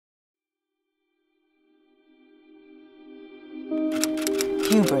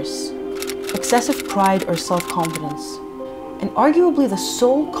hubris, excessive pride or self-confidence, and arguably the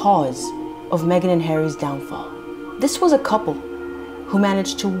sole cause of Meghan and Harry's downfall. This was a couple who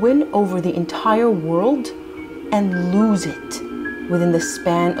managed to win over the entire world and lose it within the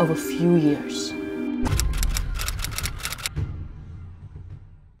span of a few years.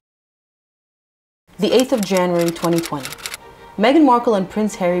 The 8th of January 2020, Meghan Markle and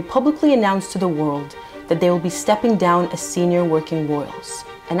Prince Harry publicly announced to the world that they will be stepping down as senior working royals.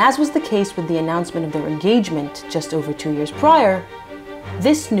 And as was the case with the announcement of their engagement just over 2 years prior,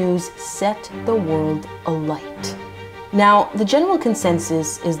 this news set the world alight. Now, the general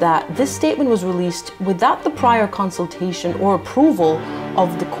consensus is that this statement was released without the prior consultation or approval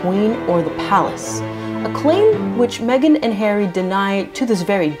of the Queen or the Palace, a claim which Meghan and Harry deny to this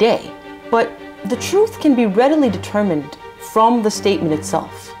very day. But the truth can be readily determined from the statement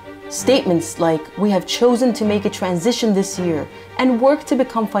itself. Statements like, "We have chosen to make a transition this year and work to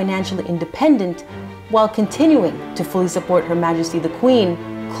become financially independent while continuing to fully support Her Majesty the Queen,"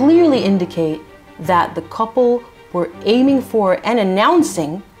 clearly indicate that the couple were aiming for and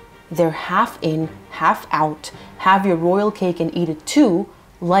announcing their half in, half out, have your royal cake and eat it too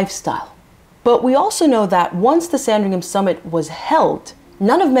lifestyle. But we also know that once the Sandringham Summit was held,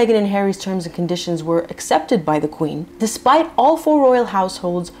 none of Meghan and Harry's terms and conditions were accepted by the Queen, despite all four royal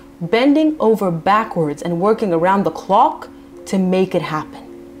households bending over backwards and working around the clock to make it happen.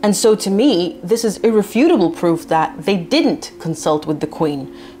 And so to me, this is irrefutable proof that they didn't consult with the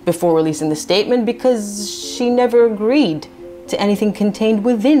Queen before releasing the statement, because she never agreed to anything contained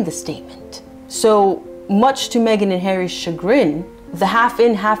within the statement. So much to Meghan and Harry's chagrin, the half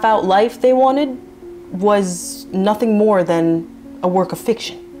in, half out life they wanted was nothing more than a work of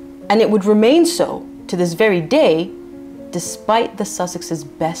fiction. And it would remain so to this very day, despite the Sussexes'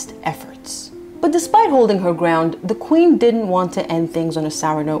 best efforts. But despite holding her ground, the Queen didn't want to end things on a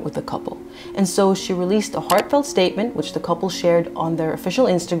sour note with the couple. And so she released a heartfelt statement, which the couple shared on their official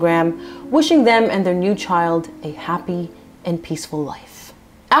Instagram, wishing them and their new child a happy and peaceful life.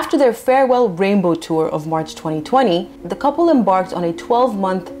 After their farewell rainbow tour of March 2020, the couple embarked on a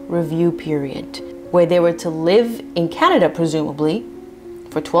 12-month review period, where they were to live in Canada, presumably,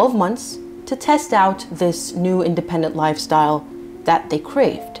 for 12 months to test out this new independent lifestyle that they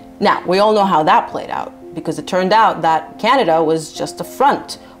craved. Now, we all know how that played out, because it turned out that Canada was just a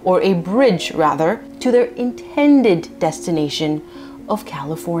front, or a bridge rather, to their intended destination of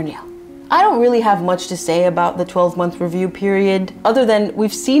California. I don't really have much to say about the 12-month review period, other than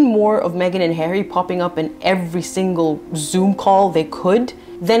we've seen more of Meghan and Harry popping up in every single Zoom call they could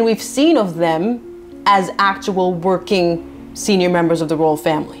than we've seen of them as actual working senior members of the royal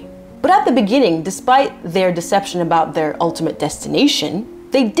family. But at the beginning, despite their deception about their ultimate destination,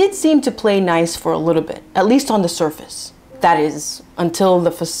 they did seem to play nice for a little bit, at least on the surface. That is, until the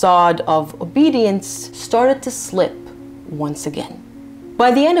facade of obedience started to slip once again.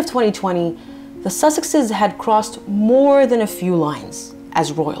 By the end of 2020, the Sussexes had crossed more than a few lines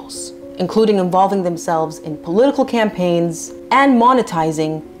as royals, including involving themselves in political campaigns and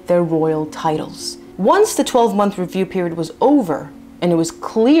monetizing their royal titles. Once the 12-month review period was over, and it was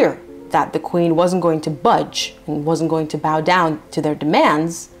clear that the Queen wasn't going to budge and wasn't going to bow down to their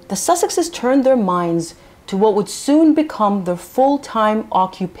demands, the Sussexes turned their minds to what would soon become their full-time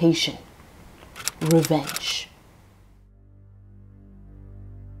occupation: revenge.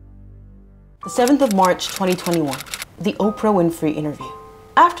 The 7th of March 2021, the Oprah Winfrey interview.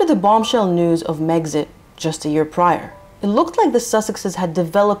 After the bombshell news of Megxit just a year prior, it looked like the Sussexes had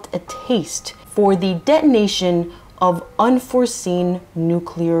developed a taste for the detonation of unforeseen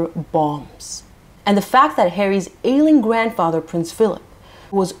nuclear bombs. And the fact that Harry's ailing grandfather, Prince Philip,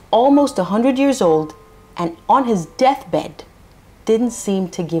 who was almost 100 years old and on his deathbed, didn't seem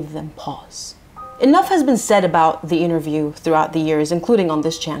to give them pause. Enough has been said about the interview throughout the years, including on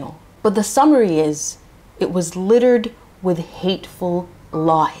this channel. But the summary is, it was littered with hateful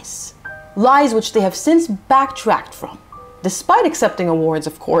lies. Lies which they have since backtracked from, despite accepting awards,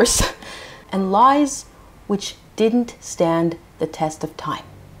 of course, and lies which didn't stand the test of time.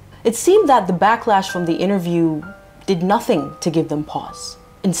 It seemed that the backlash from the interview did nothing to give them pause.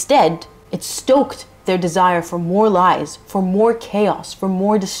 Instead, it stoked their desire for more lies, for more chaos, for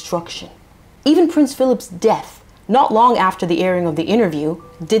more destruction. Even Prince Philip's death, not long after the airing of the interview,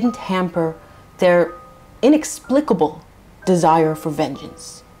 didn't hamper their inexplicable desire for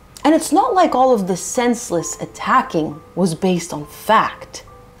vengeance. And it's not like all of the senseless attacking was based on fact.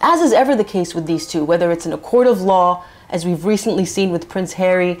 As is ever the case with these two, whether it's in a court of law, as we've recently seen with Prince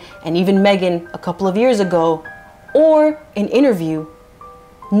Harry and even Meghan a couple of years ago, or an interview,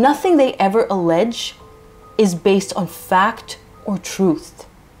 nothing they ever allege is based on fact or truth.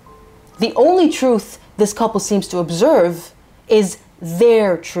 The only truth this couple seems to observe is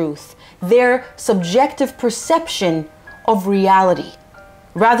their truth, their subjective perception of reality,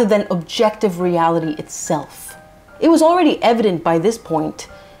 rather than objective reality itself. It was already evident by this point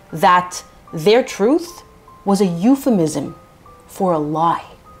that their truth was a euphemism for a lie.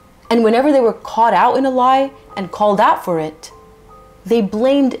 And whenever they were caught out in a lie and called out for it, they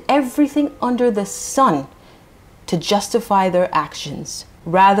blamed everything under the sun to justify their actions,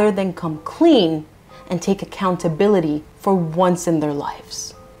 rather than come clean and take accountability for once in their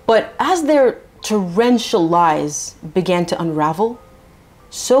lives. But as their torrential lies began to unravel,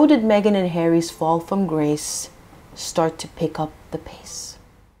 so did Meghan and Harry's fall from grace start to pick up the pace.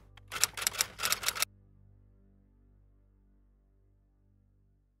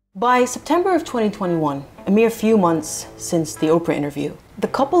 By September of 2021, a mere few months since the Oprah interview, the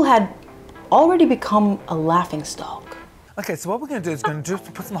couple had already become a laughingstock. Okay, so what we're going to do is going to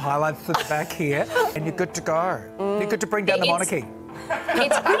just put some highlights to the back here, and you're good to go. You're good to bring down the monarchy.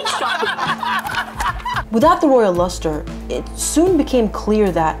 It's pretty shocking. Without the royal luster, it soon became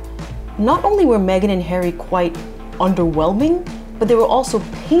clear that not only were Meghan and Harry quite underwhelming, but they were also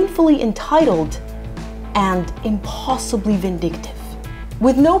painfully entitled and impossibly vindictive.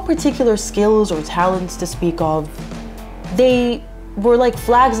 With no particular skills or talents to speak of, they were like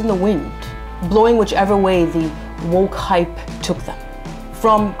flags in the wind, blowing whichever way the woke hype took them.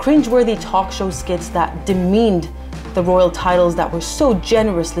 From cringeworthy talk show skits that demeaned the royal titles that were so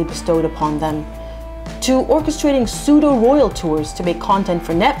generously bestowed upon them, to orchestrating pseudo-royal tours to make content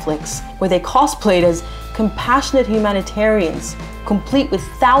for Netflix, where they cosplayed as compassionate humanitarians, complete with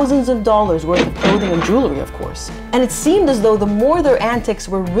thousands of dollars worth of clothing and jewelry, of course. And it seemed as though the more their antics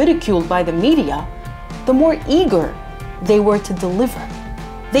were ridiculed by the media, the more eager they were to deliver.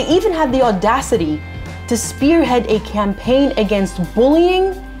 They even had the audacity to spearhead a campaign against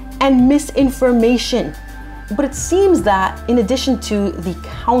bullying and misinformation. But it seems that in addition to the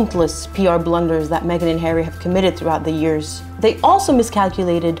countless PR blunders that Meghan and Harry have committed throughout the years, they also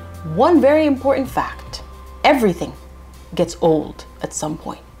miscalculated one very important fact. Everything gets old at some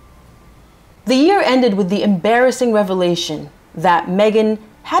point. The year ended with the embarrassing revelation that Meghan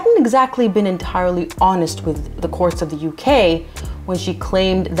hadn't exactly been entirely honest with the courts of the UK when she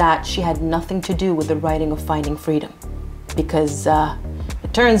claimed that she had nothing to do with the writing of Finding Freedom. Because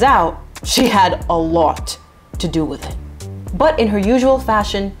it turns out she had a lot to do with it. But in her usual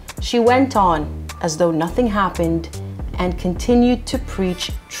fashion, she went on as though nothing happened and continued to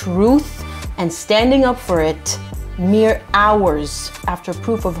preach truth and standing up for it mere hours after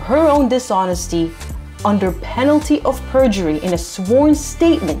proof of her own dishonesty under penalty of perjury in a sworn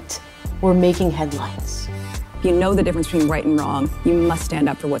statement were making headlines. You know the difference between right and wrong. You must stand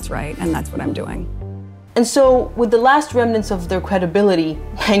up for what's right, and that's what I'm doing. And so, with the last remnants of their credibility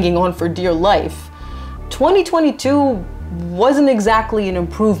hanging on for dear life, 2022 wasn't exactly an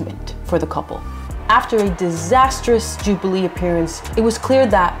improvement for the couple. After a disastrous Jubilee appearance, it was clear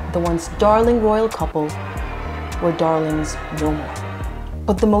that the once darling royal couple were darlings no more.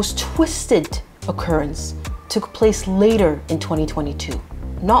 But the most twisted occurrence took place later in 2022,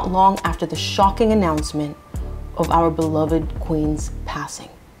 not long after the shocking announcement of our beloved Queen's passing.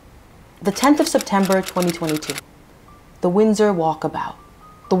 The 10th of September 2022, the Windsor Walkabout.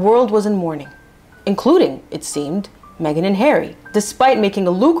 The world was in mourning, including, it seemed, Meghan and Harry, despite making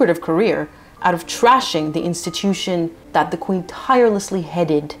a lucrative career out of trashing the institution that the Queen tirelessly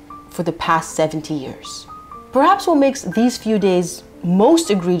headed for the past 70 years. Perhaps what makes these few days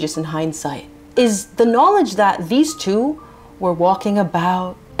most egregious in hindsight is the knowledge that these two were walking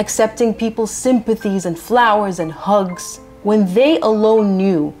about, accepting people's sympathies and flowers and hugs, when they alone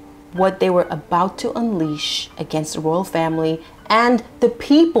knew what they were about to unleash against the royal family and the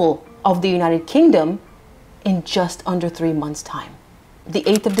people of the United Kingdom in just under 3 months' time. The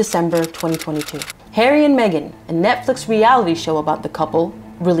 8th of December 2022. Harry and Meghan, a Netflix reality show about the couple,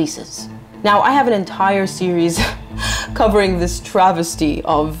 releases. Now, I have an entire series covering this travesty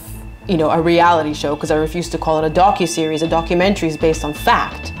of, a reality show, because I refuse to call it a docuseries. A documentary is based on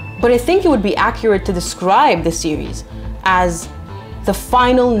fact. But I think it would be accurate to describe the series as the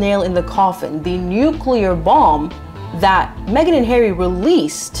final nail in the coffin, the nuclear bomb that Meghan and Harry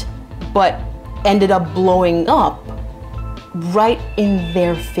released, but ended up blowing up right in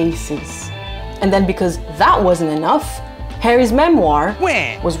their faces. And then because that wasn't enough, Harry's memoir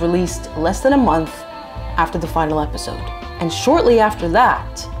was released less than a month after the final episode. And shortly after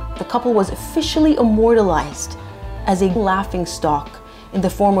that, the couple was officially immortalized as a laughingstock in the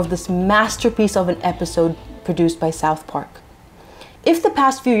form of this masterpiece of an episode produced by South Park. If the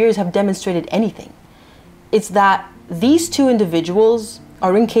past few years have demonstrated anything, it's that these two individuals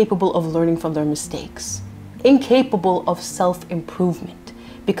are incapable of learning from their mistakes, incapable of self-improvement,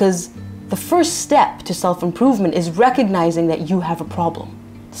 because the first step to self-improvement is recognizing that you have a problem,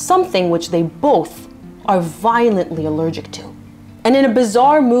 something which they both are violently allergic to. And in a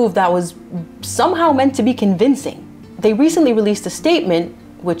bizarre move that was somehow meant to be convincing, they recently released a statement,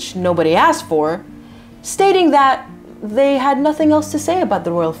 which nobody asked for, stating that they had nothing else to say about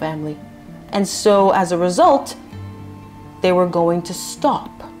the royal family. And so, as a result, they were going to stop.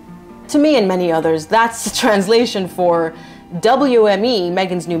 To me and many others, that's the translation for WME,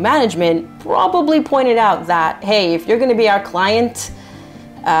 Meghan's new management, probably pointed out that, hey, if you're going to be our client,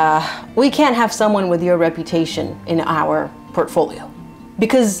 we can't have someone with your reputation in our portfolio.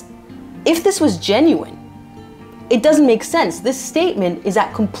 Because if this was genuine, it doesn't make sense. This statement is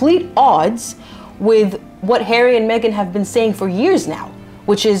at complete odds with what Harry and Meghan have been saying for years now,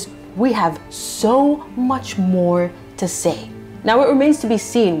 which is, we have so much more to say. Now, it remains to be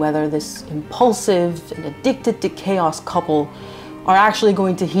seen whether this impulsive and addicted to chaos couple are actually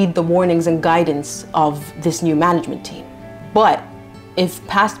going to heed the warnings and guidance of this new management team. But if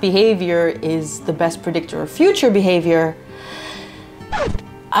past behavior is the best predictor of future behavior,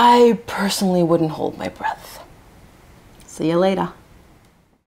 I personally wouldn't hold my breath. See you later.